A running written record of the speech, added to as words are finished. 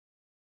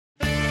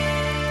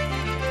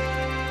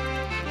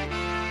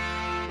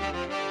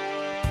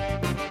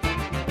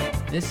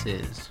This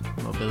is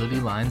Mobility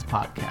Lines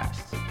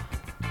Podcast,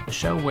 the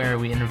show where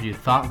we interview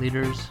thought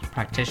leaders,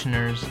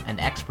 practitioners, and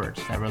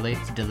experts that relate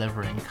to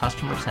delivering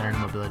customer-centered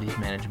mobility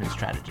management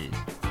strategies.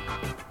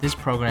 This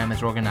program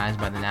is organized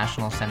by the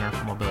National Center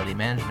for Mobility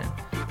Management,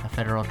 a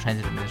Federal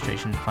Transit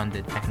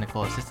Administration-funded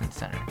technical assistance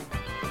center.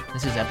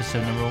 This is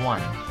episode number 1,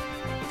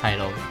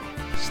 titled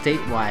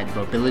Statewide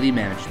Mobility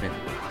Management: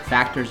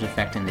 Factors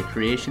Affecting the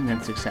Creation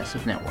and Success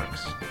of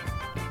Networks.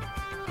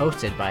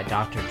 Hosted by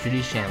Dr.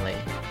 Judy Shanley,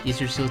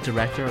 Easter Seals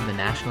Director of the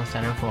National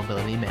Center for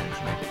Mobility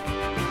Management.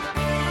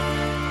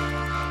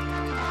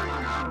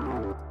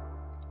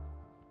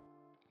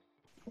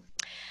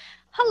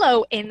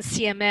 Hello,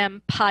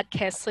 NCMM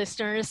podcast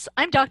listeners.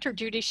 I'm Dr.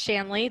 Judy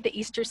Shanley, the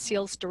Easter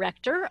Seals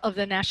Director of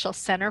the National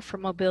Center for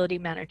Mobility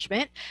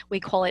Management. We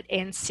call it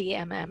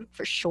NCMM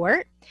for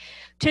short.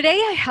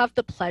 Today, I have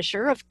the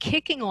pleasure of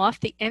kicking off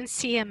the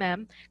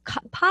NCMM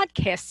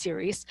podcast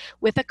series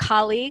with a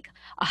colleague,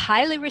 a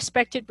highly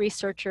respected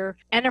researcher,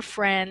 and a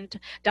friend,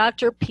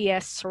 Dr.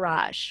 P.S.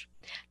 Siraj.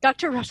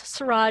 Dr.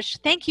 Siraj,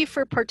 thank you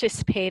for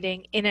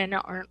participating in an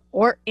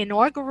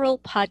inaugural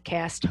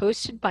podcast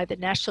hosted by the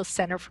National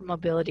Center for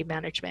Mobility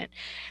Management.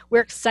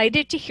 We're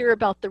excited to hear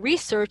about the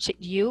research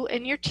that you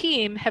and your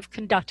team have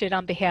conducted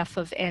on behalf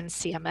of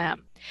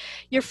NCMM.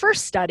 Your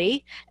first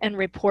study and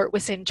report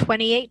was in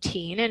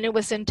 2018, and it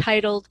was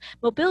entitled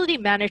Mobility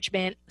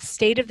Management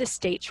State of the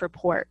States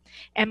Report.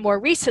 And more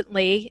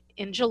recently,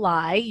 in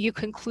July, you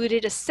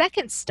concluded a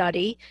second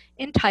study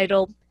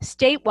entitled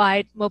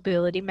Statewide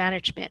Mobility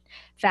Management: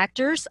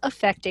 Factors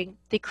Affecting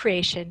the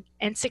Creation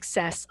and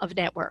Success of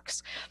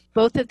Networks.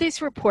 Both of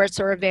these reports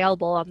are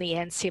available on the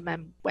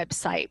NCMM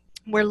website.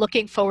 We're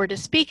looking forward to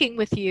speaking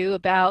with you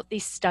about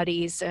these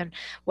studies and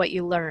what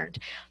you learned.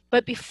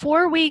 But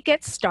before we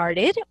get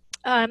started,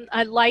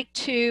 I'd like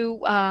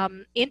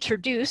to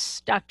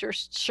introduce Dr.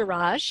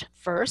 Siraj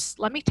first.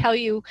 Let me tell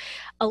you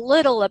a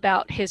little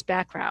about his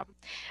background.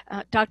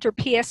 Dr.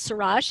 P.S.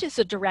 Siraj is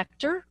a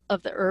director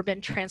of the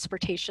Urban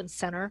Transportation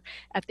Center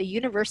at the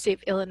University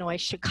of Illinois,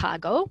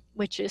 Chicago,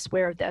 which is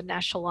where the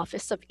National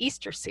Office of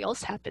Easter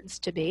Seals happens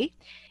to be.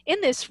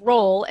 In this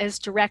role as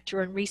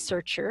director and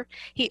researcher,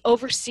 he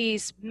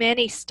oversees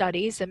many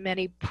studies and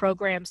many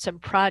programs and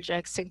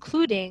projects,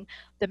 including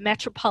the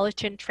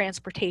Metropolitan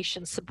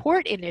Transportation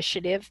Support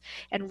Initiative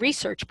and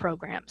research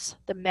programs,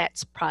 the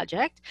METS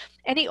project,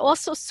 and he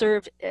also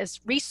served as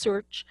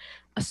research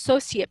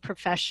associate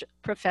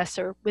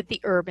professor with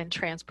the Urban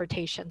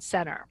Transportation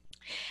Center.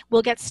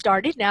 We'll get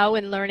started now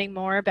in learning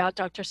more about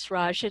Dr.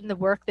 Siraj and the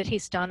work that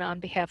he's done on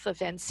behalf of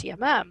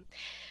NCMM.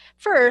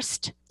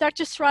 First,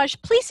 Dr. Siraj,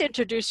 please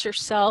introduce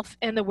yourself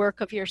and the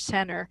work of your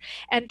center,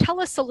 and tell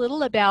us a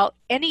little about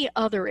any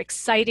other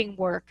exciting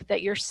work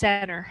that your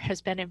center has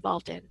been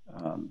involved in.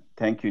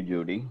 Thank you,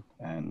 Judy,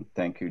 and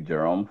thank you,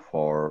 Jerome,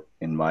 for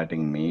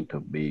inviting me to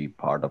be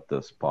part of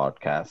this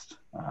podcast.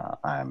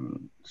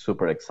 I'm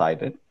super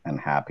excited and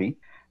happy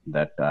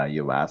that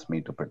you've asked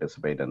me to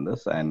participate in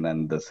this, and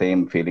then the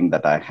same feeling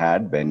that I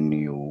had when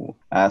you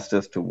asked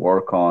us to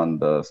work on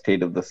the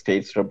State of the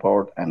States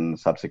report and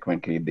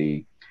subsequently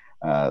the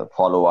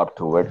follow up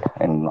to it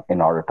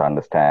in order to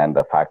understand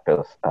the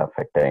factors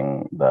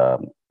affecting the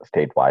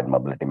statewide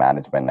mobility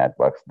management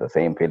networks. The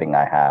same feeling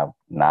I have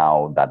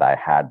now that I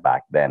had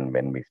back then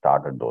when we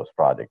started those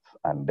projects.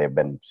 And they've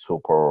been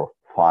super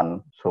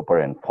fun, super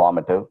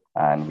informative,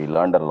 and we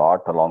learned a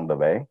lot along the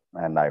way.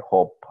 And I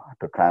hope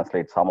to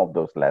translate some of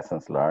those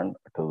lessons learned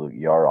to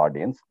your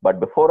audience. But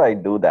before I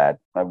do that,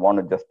 I want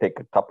to just take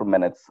a couple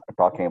minutes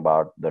talking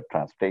about the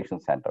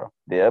Transportation Center.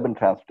 The Urban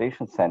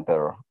Transportation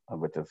Center,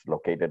 which is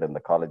located in the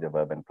College of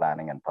Urban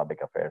Planning and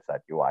Public Affairs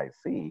at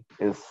UIC,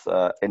 is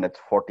in its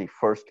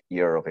 41st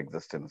year of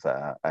existence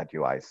at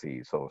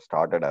UIC. So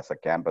started as a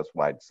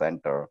campus-wide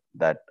center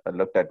that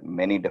looked at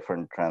many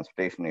different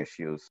transportation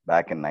issues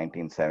back in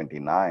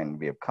 1979.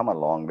 We have come a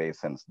long way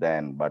since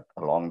then, but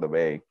along the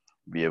way,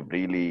 we have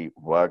really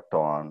worked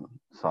on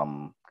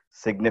some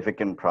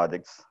significant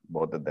projects,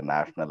 both at the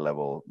national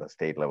level, the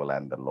state level,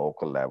 and the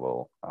local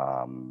level,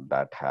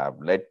 that have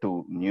led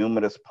to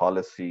numerous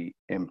policy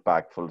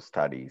impactful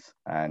studies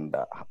and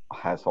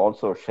has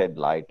also shed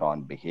light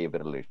on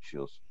behavioral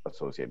issues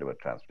associated with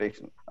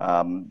transportation.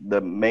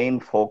 The main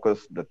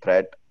focus, the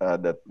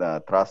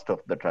thrust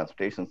of the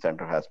Transportation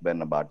Center has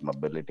been about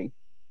mobility.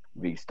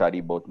 We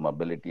study both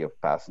mobility of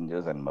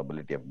passengers and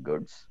mobility of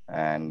goods.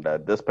 And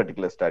this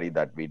particular study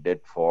that we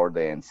did for the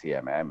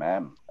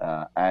NCMM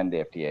and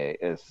the FTA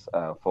is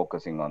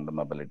focusing on the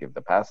mobility of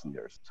the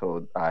passengers.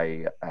 So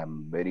I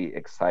am very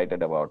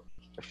excited about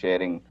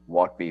sharing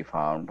what we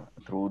found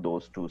through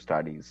those two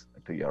studies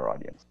to your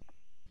audience.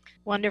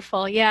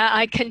 Wonderful. Yeah,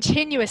 I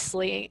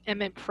continuously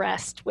am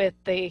impressed with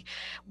the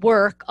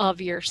work of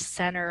your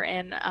center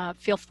and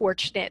feel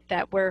fortunate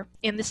that we're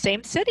in the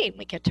same city and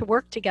we get to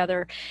work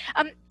together.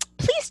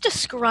 please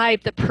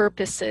describe the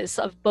purposes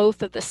of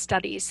both of the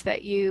studies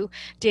that you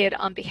did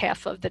on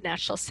behalf of the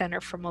National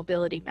Center for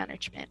Mobility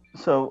Management.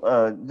 So,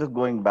 just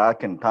going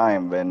back in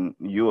time, when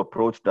you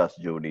approached us,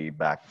 Judy,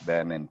 back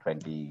then in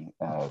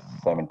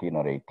 2017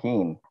 or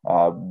 18,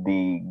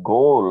 the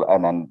goal,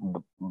 and then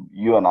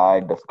you and I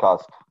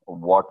discussed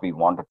what we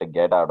wanted to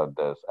get out of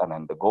this. And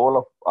then the goal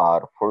of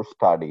our first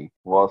study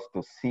was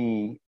to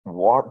see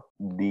what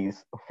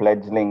these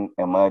fledgling,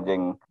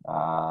 emerging,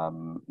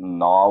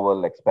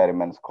 novel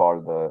experiments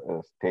called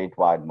the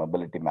statewide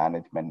mobility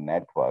management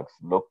networks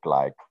looked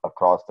like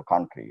across the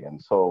country.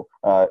 And so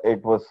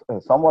it was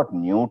somewhat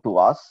new to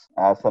us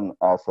as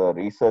a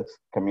research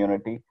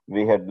community.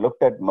 We had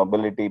looked at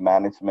mobility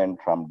management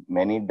from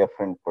many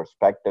different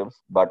perspectives,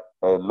 but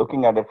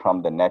looking at it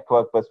from the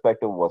network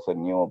perspective was a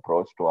new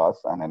approach to us.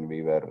 And then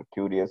we were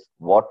curious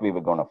what we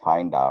were going to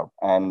find out.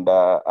 And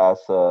as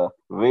a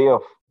way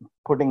of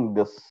putting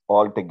this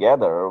all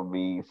together,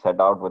 we set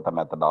out with a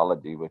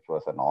methodology, which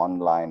was an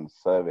online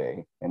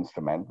survey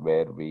instrument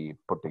where we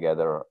put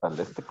together a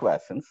list of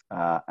questions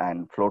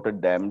and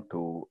floated them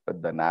to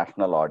the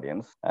national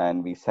audience.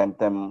 And we sent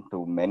them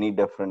to many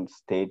different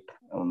state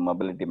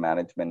mobility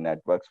management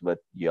networks with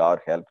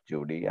your help,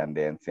 Judy, and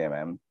the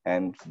NCMM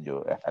and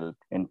help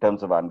in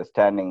terms of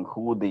understanding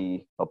who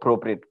the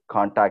appropriate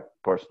contact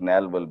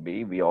personnel will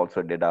be. We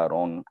also did our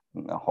own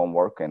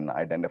homework in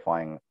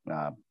identifying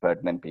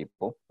pertinent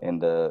people in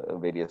the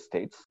various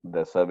states.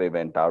 The survey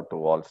went out to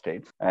all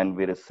states, and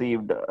we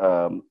received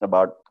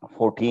about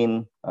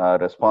 14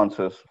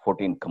 responses,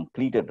 14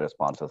 completed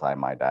responses, I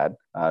might add.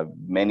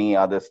 Many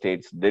other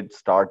states did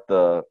start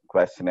the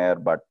questionnaire,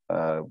 but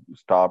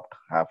stopped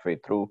halfway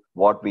through.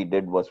 What we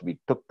did was we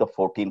took the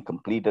 14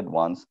 completed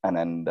ones and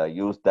then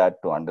used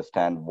that to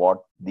understand what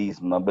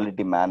these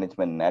mobility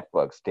management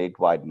networks,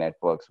 statewide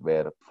networks,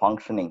 were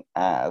functioning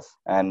as.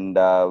 And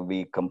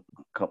we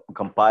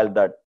compiled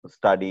that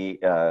study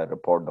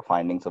report, the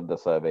findings of the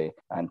survey,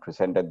 and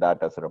presented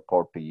that as a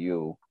report to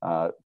you,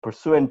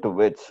 pursuant to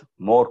which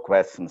more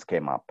questions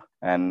came up.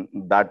 And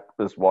that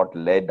is what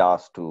led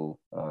us to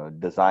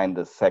design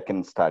the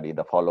second study,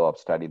 the follow-up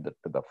study to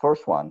the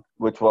first one,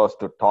 which was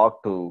to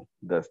talk to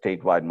the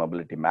statewide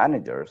mobility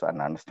managers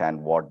and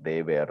understand what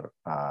they were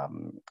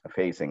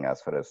facing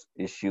as far as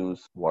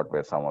issues, what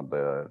were some of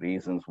the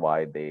reasons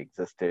why they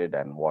existed,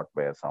 and what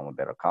were some of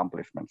their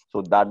accomplishments.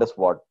 So that is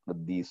what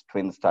these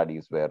twin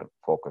studies were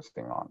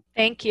focusing on.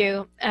 Thank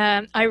you.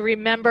 I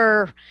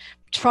remember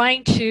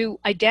trying to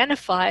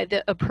identify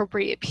the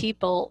appropriate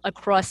people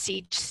across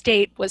each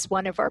state was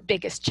one of our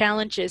biggest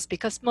challenges,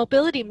 because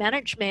mobility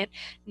management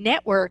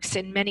networks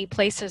in many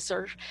places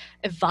are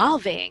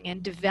evolving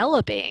and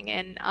developing.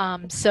 And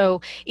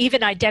so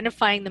even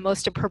identifying the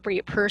most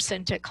appropriate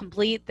person to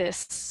complete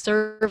this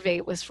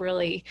survey was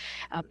really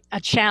a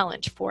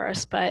challenge for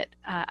us. But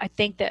I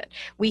think that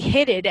we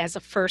hit it as a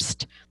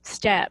first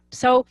step.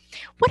 So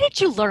what did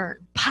you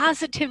learn?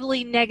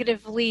 Positively,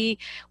 negatively?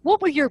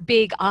 What were your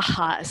big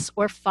ahas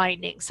or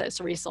findings as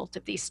a result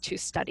of these two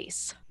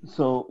studies?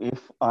 So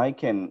if I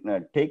can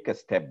take a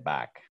step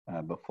back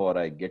before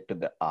I get to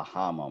the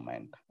aha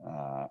moment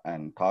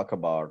and talk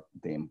about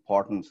the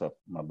importance of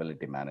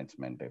mobility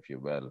management, if you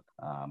will.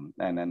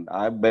 And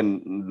I've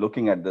been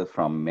looking at this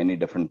from many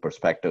different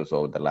perspectives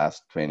over the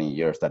last 20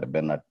 years that I've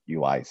been at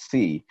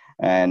UIC.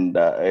 And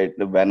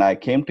when I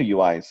came to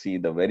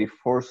UIC, the very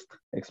first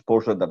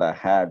exposure that I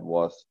had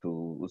was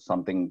to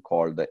something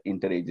called the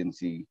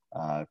Interagency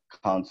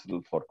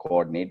Council for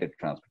Coordinated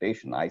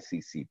Transportation,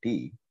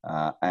 ICCT.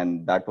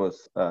 And that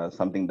was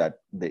something that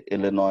the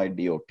Illinois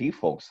DOT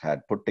folks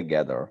had put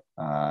together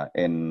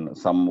in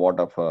somewhat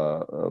of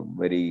a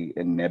very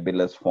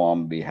nebulous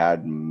form. We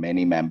had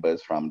many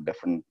members from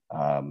different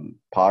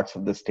parts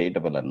of the state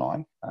of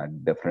Illinois,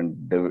 different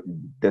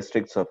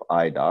districts of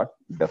IDOT,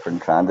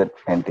 different transit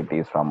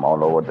entities from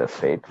all over the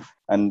state.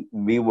 And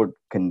we would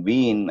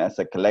convene as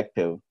a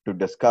collective to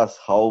discuss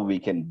how we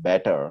can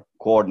better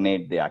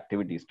coordinate the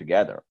activities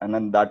together. And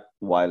then that,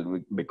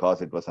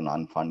 because it was an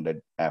unfunded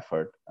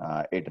effort,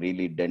 it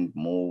really didn't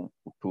move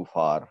too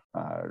far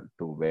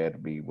to where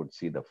we would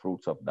see the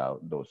fruits of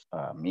those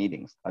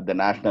meetings. At the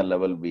national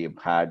level, we've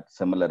had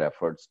similar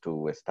efforts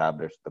to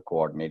establish the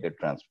Coordinated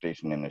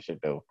Transportation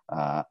Initiative.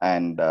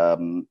 And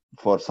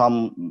for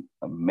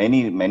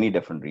many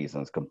different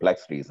reasons,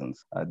 complex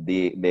reasons,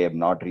 they have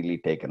not really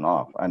taken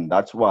off. And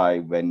that's why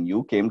when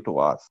you came to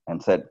us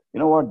and said, you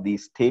know what,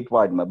 these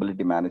statewide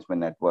mobility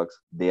management networks,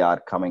 they are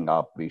coming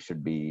up. We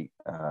should be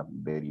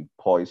very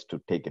poised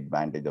to take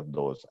advantage of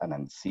those and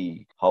then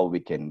see how we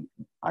can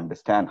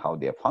understand how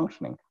they are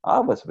functioning. I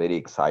was very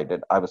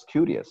excited. I was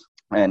curious.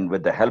 And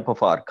with the help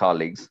of our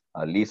colleagues,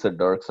 Lisa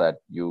Dirks at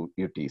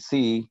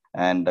UTC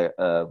and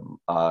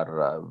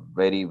our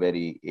very,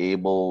 very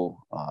able,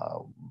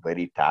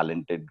 very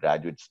talented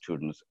graduate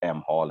students,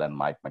 M. Hall and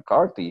Mike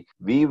McCarthy,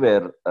 we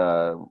were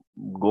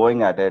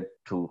going at it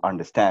to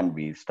understand.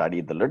 We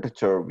studied the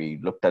literature, we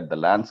looked at the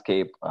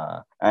landscape,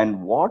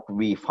 and what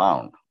we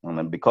found,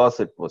 because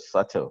it was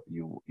such a,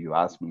 you you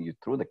asked me, you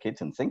threw the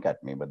kitchen sink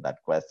at me with that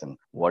question,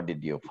 what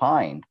did you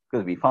find?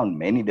 Because we found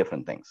many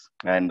different things.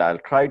 And I'll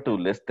try to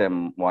list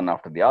them one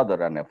after the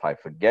other. And if I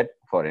forget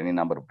for any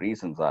number of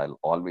reasons, I'll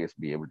always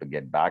be able to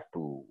get back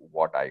to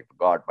what I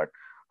forgot. But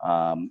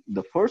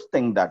the first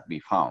thing that we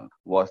found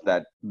was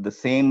that the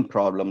same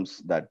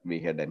problems that we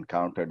had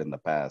encountered in the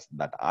past,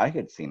 that I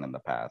had seen in the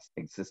past,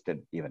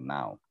 existed even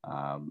now.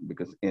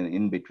 Because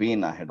in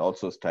between, I had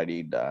also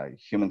studied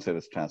human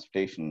service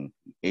transportation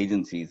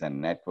agencies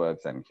and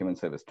networks and human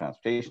service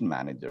transportation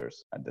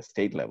managers at the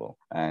state level.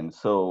 And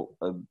so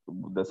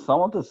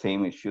some of the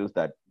same issues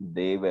that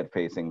they were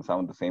facing,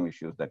 some of the same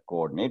issues that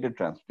coordinated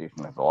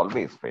transportation has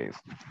always faced,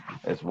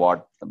 is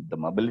what the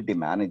mobility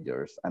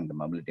managers and the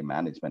mobility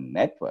management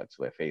networks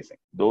were facing.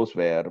 Those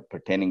were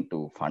pertaining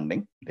to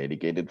funding,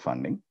 dedicated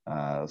funding.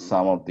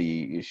 Some of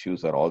the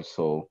issues are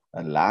also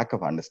a lack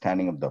of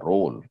understanding of the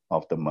role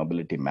of the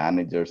mobility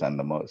managers and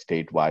the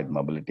statewide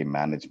mobility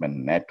management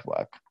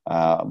network.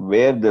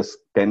 Where this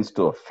tends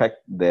to affect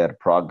their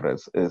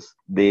progress is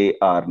they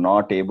are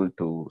not able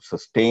to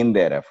sustain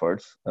their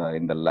efforts.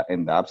 In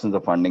the absence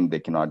of funding, they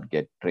cannot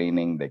get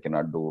training. They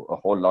cannot do a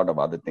whole lot of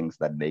other things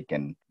that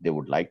they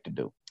would like to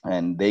do.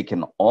 And they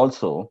can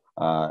also,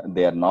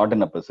 they are not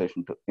in a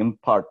position to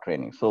impart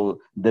training. So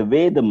the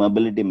way the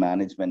mobility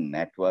management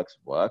networks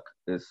work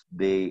is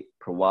they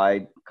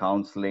provide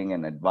counseling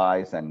and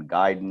advice and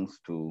guidance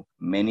to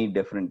many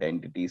different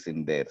entities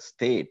in their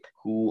state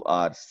who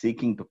are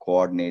seeking to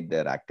coordinate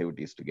their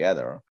activities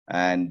together.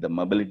 And the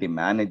mobility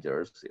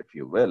managers, if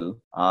you will,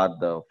 are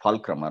the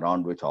fulcrum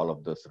around which all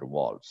of this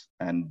revolves.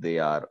 And they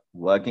are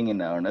working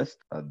in earnest.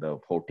 The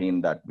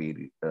 14 that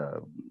we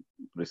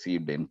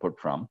received input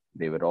from,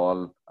 they were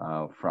all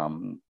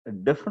from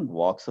different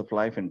walks of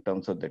life in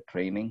terms of the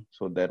training.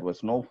 So there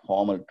was no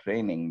formal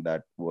training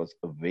that was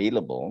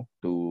available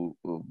to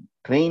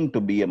train to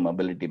be a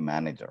mobility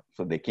manager.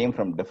 So they came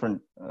from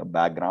different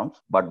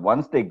backgrounds, but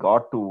once they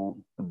got to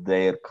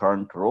their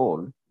current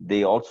role,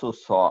 they also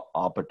saw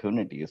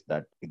opportunities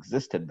that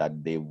existed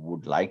that they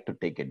would like to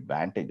take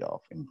advantage of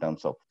in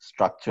terms of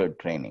structured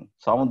training.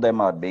 Some of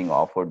them are being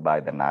offered by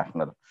the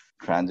National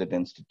Transit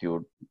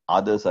Institute.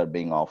 Others are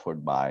being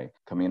offered by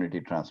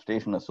Community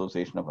Transportation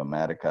Association of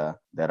America.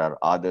 There are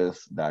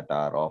others that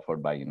are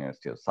offered by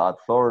University of South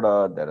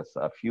Florida. There is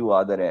a few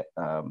other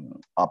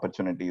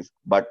opportunities,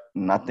 but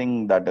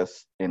nothing that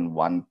is in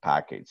one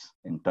package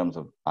in terms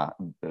of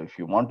if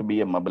you want to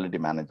be a mobility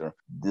manager,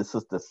 this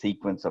is the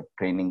sequence of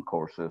training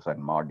courses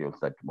and modules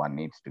that one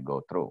needs to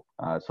go through.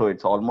 So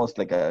it's almost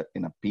like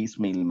in a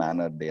piecemeal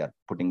manner, they are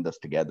putting this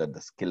together,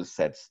 the skill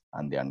sets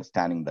and the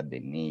understanding that they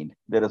need.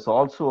 There is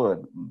also a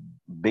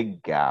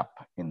big gap,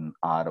 in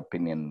our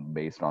opinion,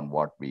 based on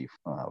what we've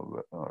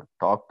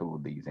talked to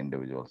these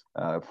individuals,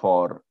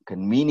 for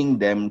convening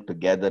them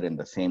together in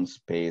the same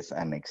space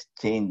and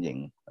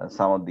exchanging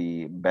some of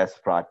the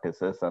best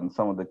practices and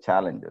some of the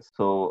challenges.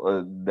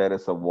 So there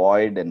is a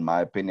void, in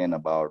my opinion,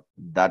 about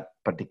that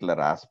particular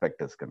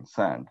aspect is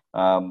concerned.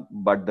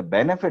 But the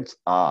benefits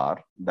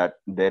are that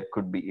there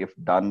could be, if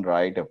done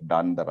right, if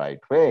done the right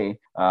way,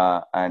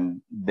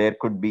 and there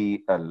could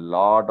be a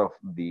lot of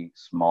the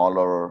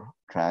smaller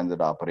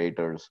transit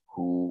operators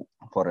who,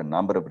 for a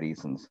number of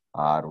reasons,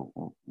 are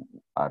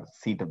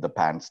seat of the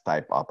pants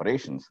type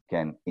operations,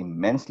 can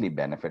immensely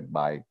benefit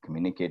by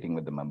communicating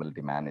with the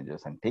mobility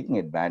managers and taking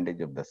advantage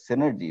of the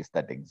synergies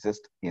that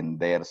exist in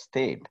their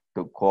state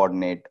to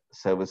coordinate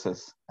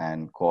services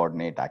and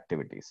coordinate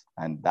activities.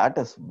 And that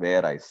is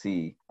where I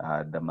see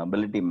the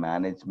mobility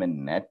management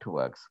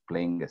networks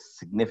playing a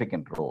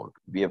significant role.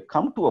 We have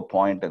come to a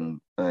point in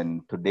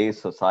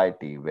today's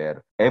society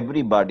where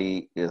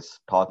everybody is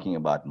talking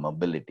about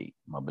mobility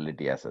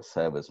as a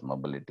service,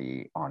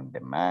 mobility on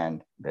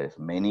demand. There's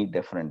many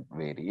different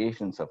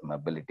variations of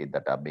mobility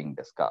that are being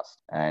discussed.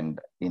 And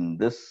in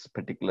this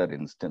particular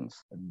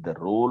instance, the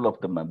role of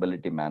the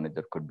mobility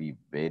manager could be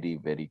very,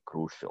 very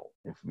crucial.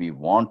 If we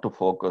want to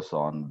focus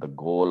on the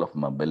goal of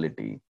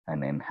mobility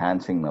and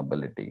enhancing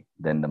mobility,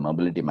 then the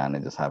mobility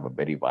managers have a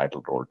very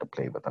vital role to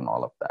play within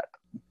all of that.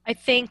 I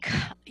think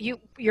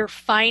your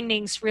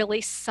findings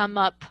really sum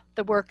up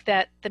the work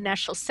that the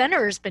National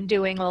Center has been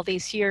doing all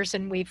these years,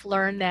 and we've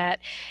learned that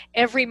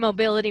every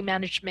mobility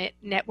management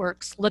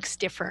network looks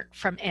different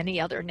from any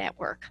other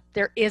network.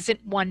 There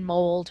isn't one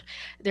mold.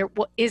 There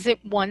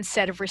isn't one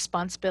set of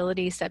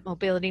responsibilities that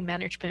mobility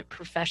management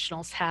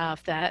professionals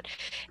have, that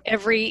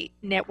every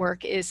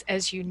network is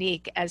as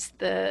unique as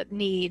the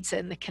needs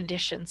and the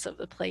conditions of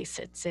the place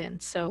it's in.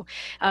 So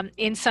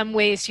in some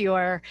ways,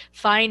 your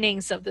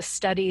findings of the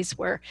studies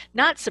were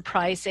not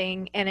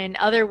surprising, and in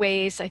other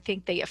ways, I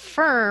think they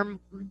affirm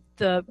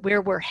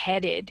where we're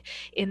headed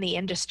in the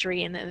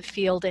industry and in the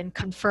field, and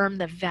confirm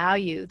the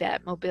value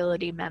that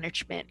mobility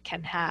management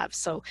can have.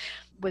 So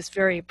was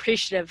very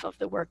appreciative of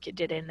the work you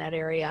did in that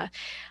area.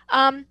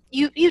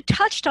 You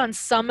touched on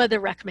some of the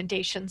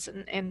recommendations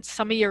and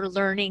some of your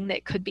learning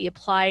that could be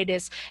applied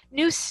as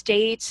new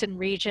states and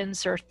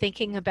regions are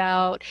thinking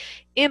about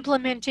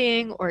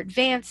implementing or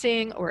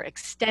advancing or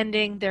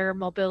extending their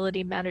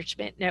mobility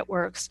management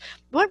networks.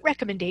 What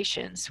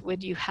recommendations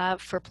would you have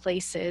for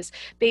places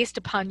based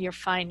upon your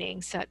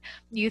findings that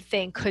you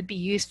think could be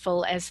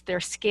useful as they're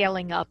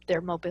scaling up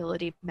their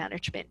mobility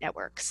management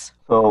networks?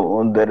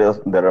 So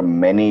there are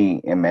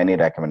many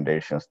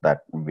recommendations that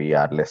we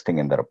are listing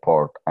in the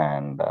report,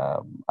 and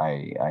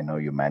I know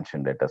you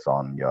mentioned it is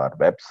on your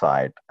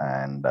website,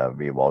 and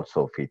we've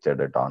also featured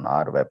it on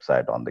our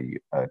website, on the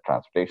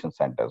Transportation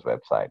Center's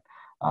website.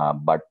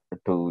 But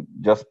to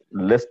just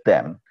list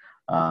them,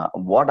 so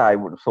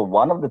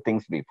one of the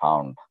things we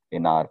found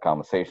in our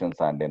conversations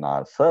and in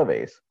our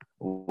surveys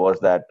was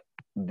that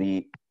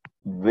the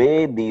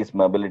way these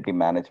mobility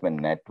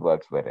management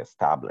networks were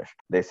established,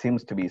 there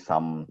seems to be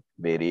some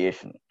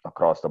variation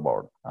across the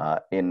board.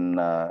 In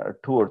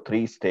 2 or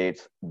 3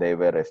 states, they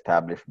were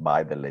established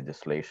by the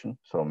legislation.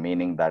 So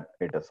meaning that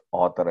it is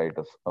authorized,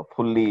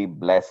 fully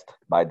blessed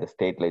by the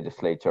state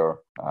legislature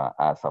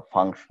as a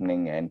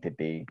functioning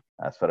entity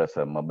as far as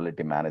a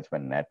mobility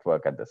management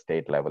network at the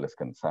state level is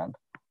concerned.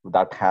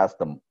 That has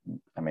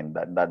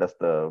that is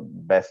the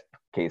best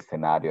case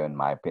scenario in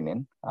my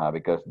opinion,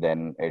 because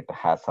then it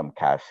has some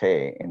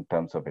cachet in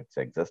terms of its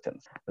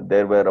existence.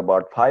 There were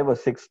about 5 or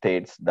 6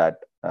 states that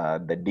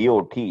the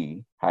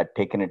DOT had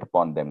taken it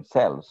upon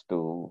themselves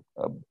to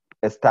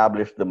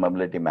establish the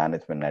mobility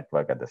management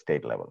network at the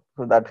state level.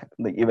 So that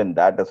even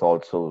that is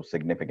also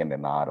significant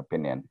in our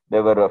opinion.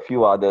 There were a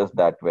few others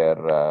that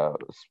were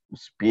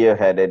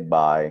spearheaded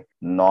by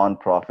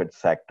non-profit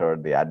sector,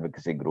 the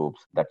advocacy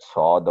groups that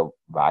saw the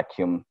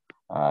vacuum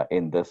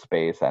in this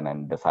space and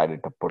then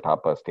decided to put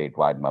up a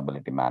statewide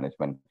mobility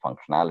management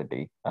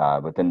functionality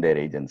within their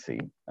agency.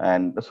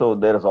 And so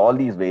there's all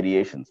these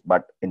variations.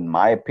 But in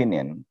my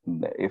opinion,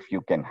 if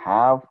you can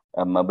have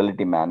a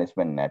mobility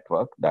management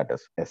network that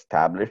is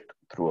established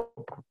through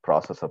a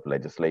process of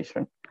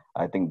legislation,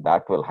 I think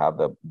that will have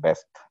the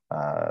best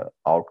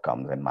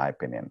outcomes, in my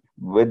opinion.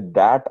 With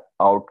that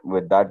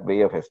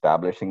way of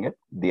establishing it,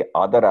 the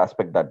other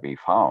aspect that we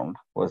found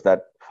was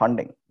that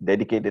funding,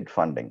 dedicated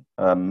funding.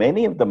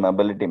 Many of the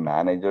mobility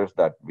managers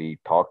that we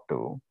talked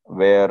to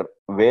were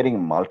wearing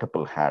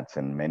multiple hats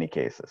in many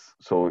cases.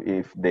 So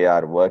if they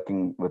are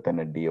working within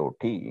a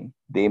DOT,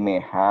 they may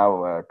have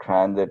a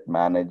transit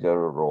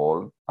manager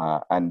role,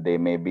 and they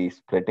may be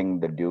splitting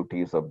the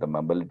duties of the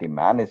mobility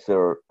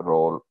manager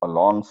role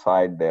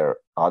alongside their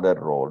other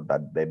role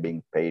that they're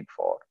being paid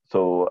for.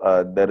 So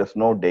there is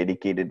no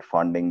dedicated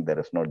funding, there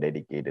is no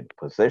dedicated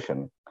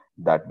position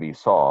that we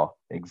saw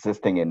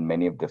existing in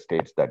many of the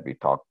states that we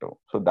talked to.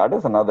 So that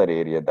is another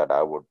area that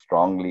I would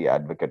strongly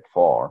advocate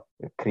for,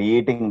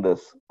 creating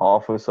this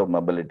Office of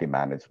Mobility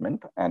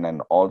Management and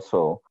then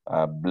also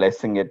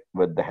blessing it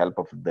with the help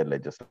of the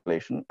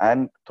legislation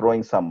and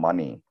throwing some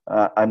money.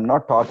 I'm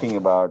not talking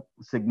about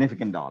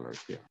significant dollars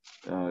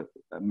here.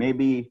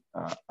 Maybe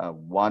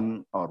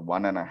 1 or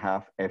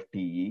 1.5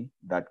 FTE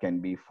that can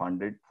be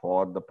funded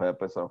for the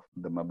purpose of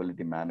the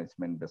mobility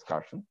management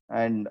discussion,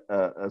 and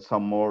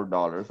some more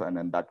dollars. And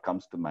then that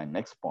comes to my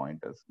next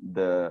point, is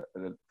the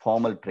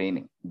formal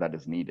training that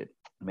is needed.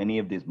 Many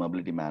of these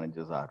mobility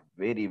managers are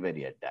very,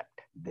 very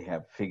adept. They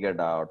have figured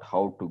out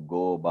how to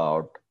go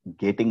about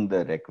getting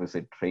the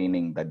requisite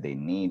training that they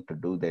need to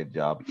do their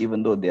job,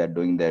 even though they are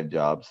doing their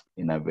jobs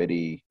in a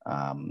very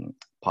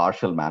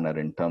partial manner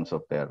in terms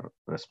of their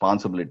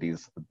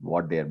responsibilities,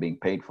 what they are being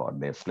paid for.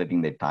 They're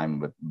splitting their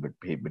time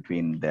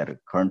between their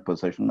current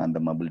position and the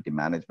mobility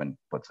management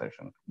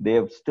position. They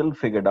have still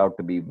figured out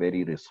to be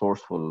very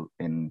resourceful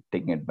in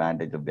taking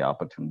advantage of the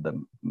opportunity,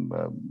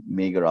 the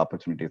meager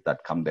opportunities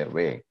that come their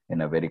way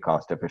in a very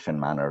cost-efficient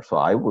manner. So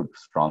I would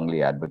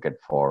strongly advocate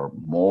for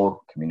more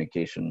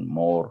communication,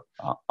 more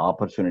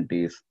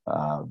opportunities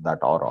that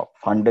are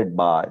funded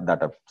by,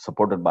 that are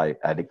supported by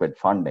adequate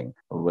funding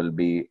will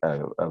be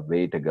a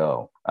way to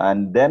go.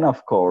 And then,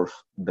 of course,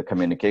 the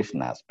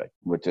communication aspect,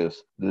 which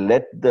is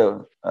let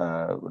the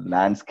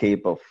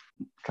landscape of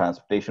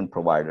transportation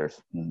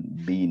providers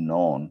be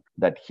known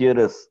that here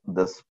is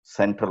this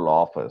central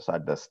office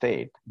at the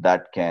state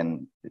that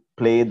can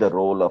play the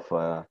role of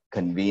a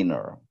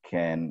convener,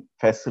 can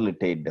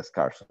facilitate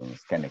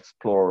discussions, can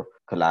explore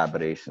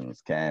collaborations,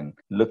 can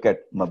look at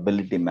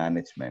mobility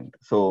management.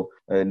 So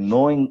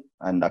knowing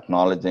and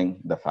acknowledging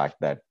the fact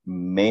that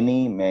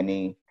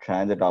many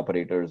transit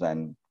operators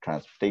and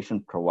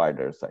transportation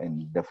providers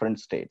in different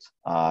states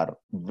are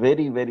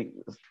very, very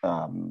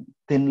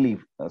thinly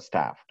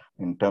staffed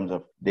in terms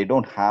of they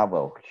don't have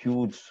a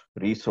huge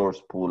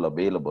resource pool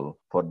available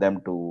for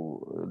them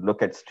to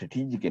look at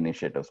strategic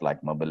initiatives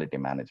like mobility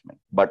management.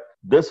 But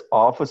this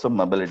Office of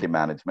Mobility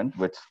Management,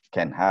 which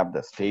can have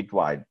the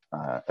statewide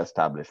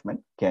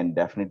establishment, can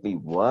definitely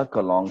work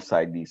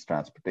alongside these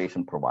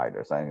transportation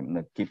providers.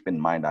 And keep in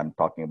mind, I'm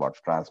talking about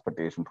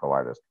transportation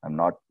providers. I'm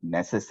not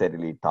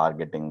necessarily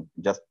targeting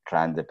just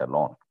transit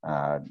alone.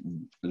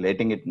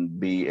 Letting it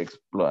be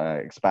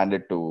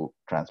expanded to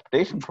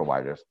transportation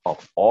providers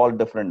of all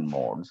different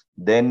modes,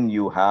 then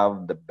you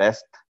have the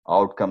best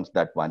outcomes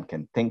that one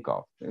can think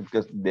of,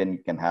 because then you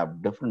can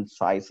have different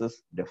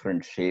sizes,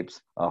 different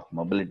shapes of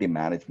mobility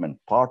management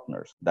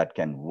partners that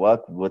can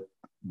work with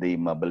the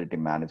mobility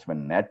management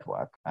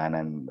network,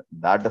 and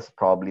that is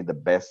probably the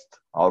best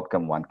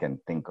outcome one can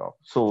think of.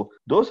 So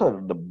those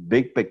are the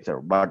big picture,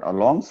 but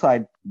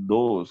alongside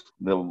those,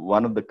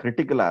 one of the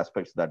critical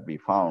aspects that we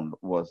found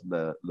was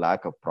the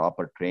lack of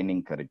proper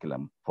training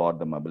curriculum for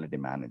the mobility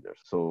managers.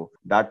 So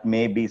that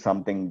may be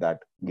something that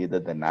either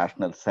the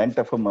National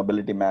Center for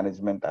Mobility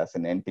Management as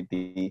an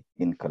entity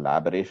in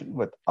collaboration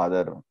with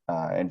other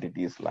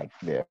entities like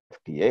the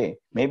FTA,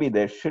 maybe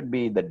there should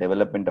be the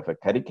development of a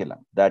curriculum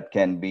that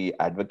can be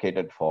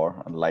advocated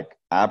for, like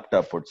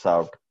APTA puts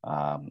out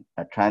a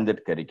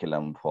transit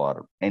curriculum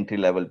for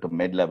entry-level to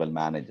mid-level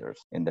managers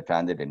in the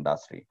transit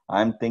industry.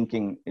 I'm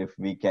thinking if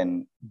we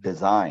can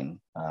design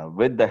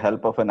with the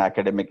help of an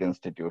academic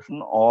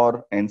institution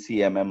or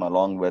NCMM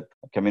along with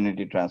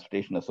Community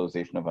Transportation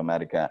Association of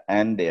America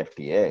and the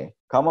FTA,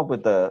 come up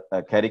with a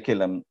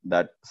curriculum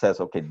that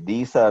says, okay,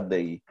 these are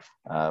the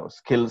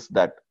skills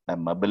that a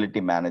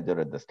mobility manager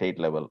at the state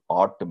level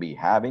ought to be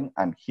having,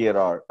 and here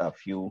are a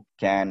few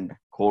canned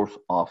course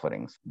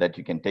offerings that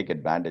you can take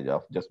advantage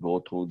of. Just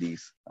go through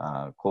these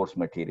course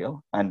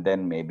material and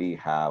then maybe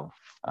have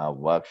a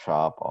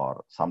workshop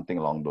or something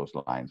along those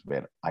lines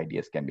where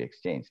ideas can be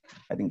exchanged.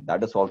 I think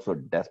that is also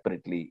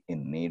desperately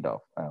in need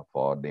of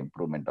for the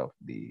improvement of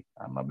the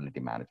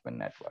mobility management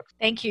networks.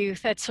 Thank you.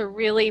 That's a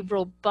really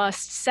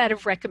robust set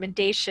of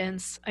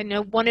recommendations. I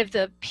know one of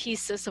the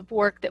pieces of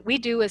work that we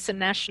do as a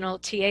National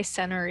TA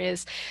Center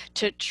is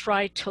to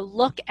try to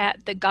look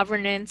at the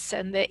governance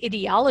and the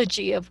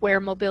ideology of where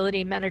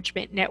mobility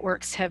management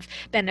networks have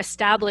been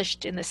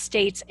established in the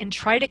states and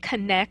try to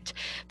connect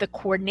the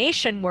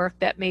coordination work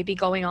that may be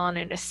going on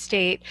in a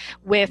state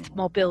with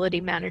mobility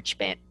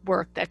management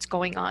work that's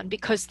going on,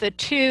 because the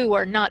two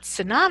are not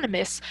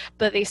synonymous,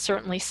 but they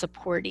certainly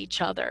support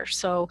each other.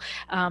 So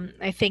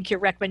I think your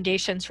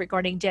recommendations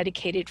regarding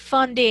dedicated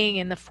funding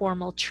and the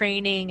formal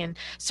training and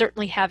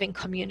certainly having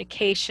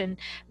communication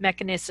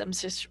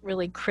mechanisms is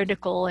really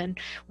critical. And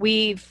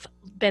we've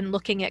been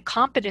looking at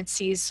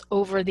competencies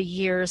over the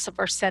years of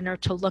our center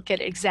to look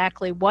at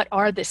exactly what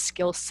are the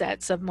skill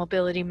sets of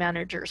mobility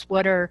managers.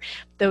 What are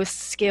those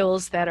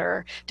skills that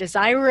are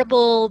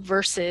desirable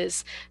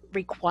versus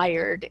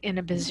required in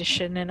a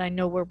position? And I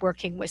know we're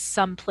working with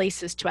some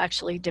places to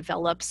actually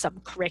develop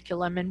some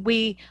curriculum, and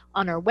we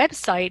on our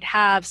website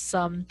have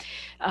some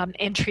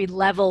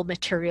entry-level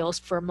materials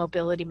for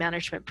mobility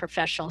management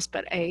professionals,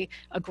 but I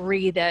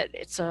agree that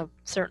it's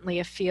certainly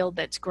a field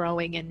that's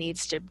growing and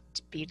needs to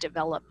be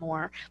developed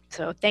more.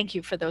 So thank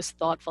you for those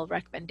thoughtful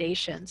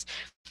recommendations.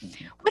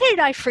 What did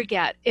I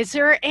forget? Is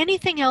there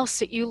anything else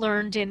that you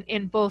learned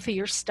in both of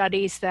your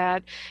studies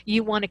that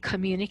you want to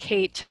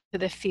communicate to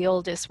the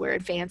field as we're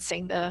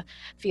advancing the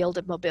field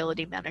of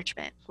mobility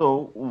management?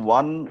 So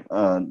one,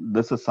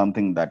 this is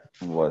something that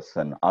was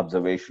an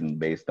observation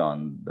based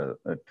on the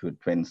two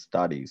twin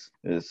studies,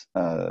 is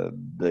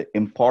the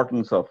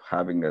importance of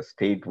having a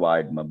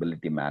statewide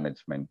mobility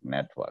management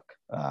network.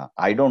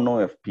 I don't know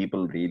if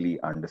people really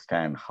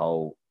understand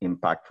how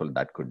impactful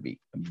that could be.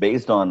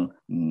 Based on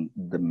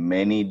the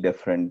many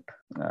different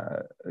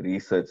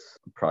research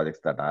projects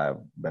that I have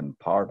been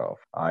part of,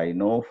 I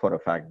know for a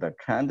fact that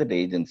transit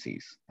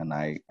agencies, and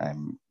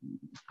I'm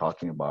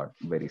talking about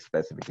very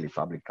specifically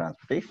public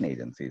transportation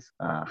agencies,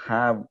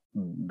 have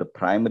the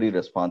primary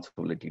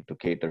responsibility to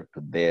cater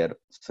to their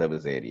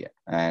service area.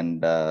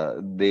 And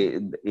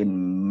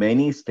in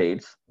many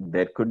states,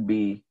 there could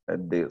be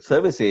the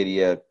service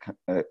area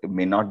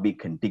may not be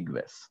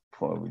contiguous.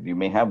 You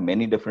may have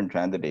many different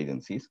transit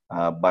agencies,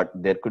 but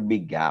there could be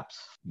gaps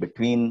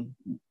between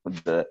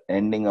the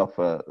ending of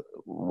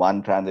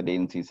one transit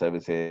agency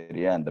service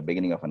area and the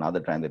beginning of another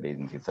transit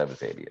agency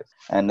service areas.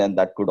 And then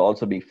that could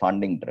also be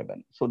funding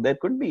driven. So there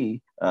could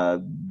be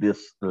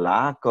this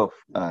lack of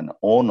an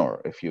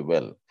owner, if you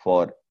will,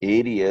 for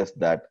areas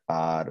that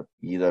are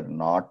either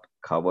not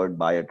covered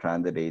by a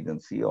transit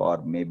agency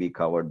or maybe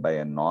covered by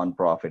a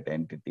non-profit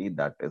entity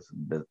that is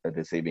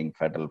receiving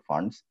federal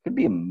funds. It could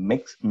be a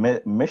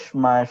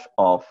mixmash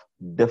of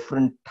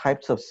different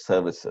types of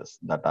services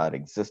that are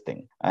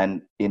existing.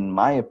 And in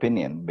my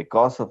opinion,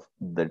 because of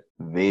the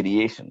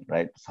variation,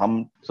 right?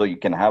 So you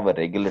can have a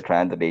regular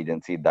transit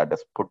agency that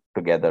is put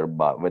together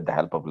with the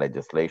help of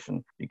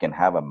legislation. You can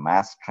have a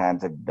mass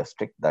transit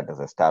district that is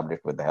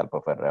established with the help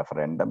of a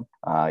referendum.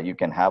 You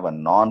can have a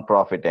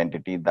non-profit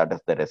entity that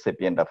is the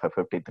recipient of a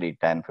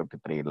 5310,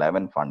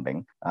 5311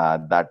 funding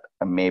that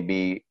may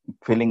be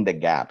filling the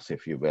gaps,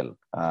 if you will,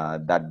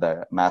 that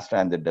the mass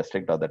transit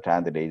district or the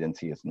transit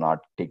agency is not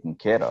taking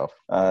care of.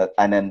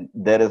 And then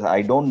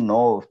I don't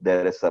know if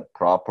there is a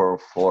proper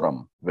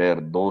forum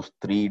where those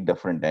three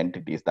different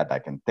entities that I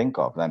can think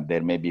of, and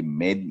there may be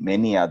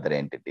many other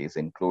entities,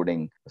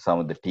 including some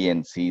of the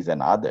TNCs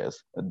and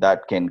others,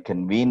 that can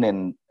convene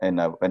in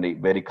a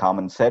very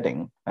common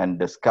setting and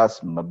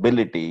discuss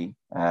mobility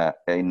for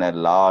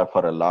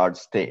a large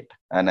state.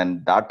 And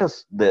then that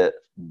is the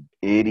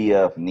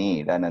area of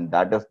need, and then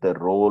that is the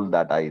role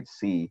that I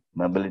see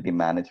mobility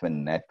management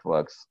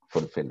networks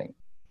fulfilling.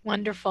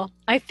 Wonderful.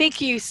 I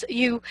think you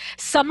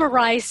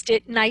summarized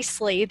it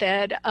nicely,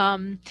 that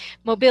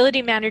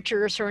mobility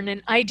managers are in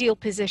an ideal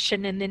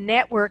position, and the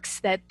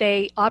networks that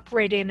they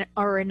operate in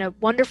are in a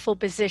wonderful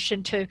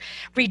position to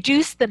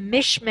reduce the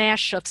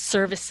mishmash of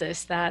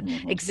services that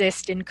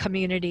exist in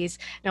communities.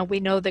 Now, we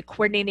know the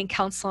Coordinating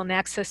Council on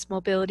Access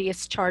Mobility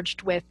is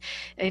charged with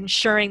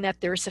ensuring that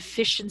there's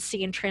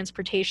efficiency in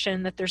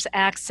transportation, that there's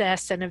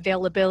access and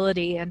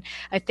availability. And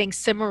I think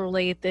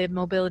similarly, the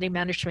mobility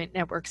management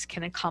networks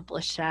can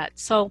accomplish that.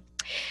 So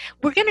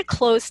we're going to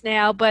close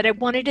now, but I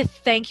wanted to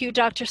thank you,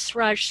 Dr.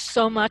 Suraj,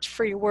 so much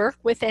for your work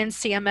with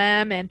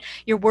NCMM and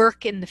your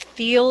work in the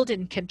field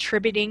and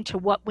contributing to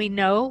what we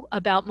know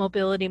about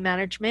mobility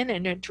management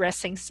and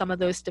addressing some of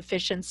those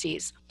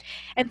deficiencies.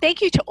 And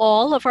thank you to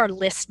all of our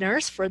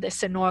listeners for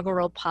this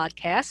inaugural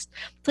podcast.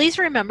 Please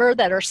remember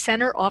that our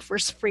center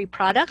offers free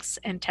products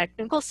and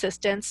technical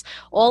assistance,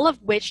 all of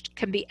which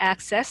can be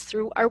accessed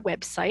through our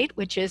website,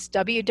 which is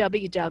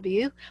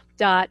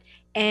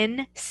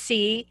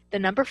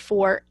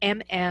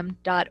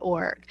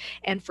www.nc4mm.org.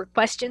 And for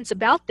questions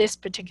about this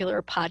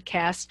particular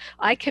podcast,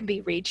 I can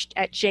be reached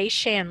at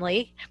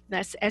jshanley,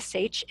 that's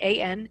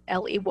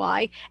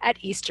SHANLEY, at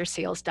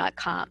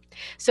easterseals.com.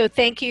 So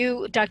thank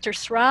you, Dr.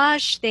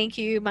 Suraj. Thank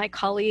you, my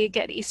colleague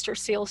at Easter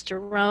Seals,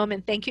 Jerome,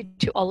 and thank you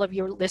to all of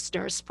your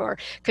listeners for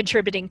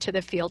contributing to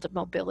the field of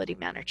mobility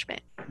management.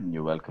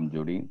 You're welcome,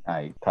 Judy.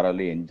 I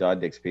thoroughly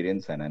enjoyed the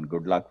experience, and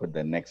good luck with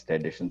the next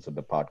editions of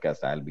the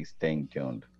podcast. I'll be staying tuned.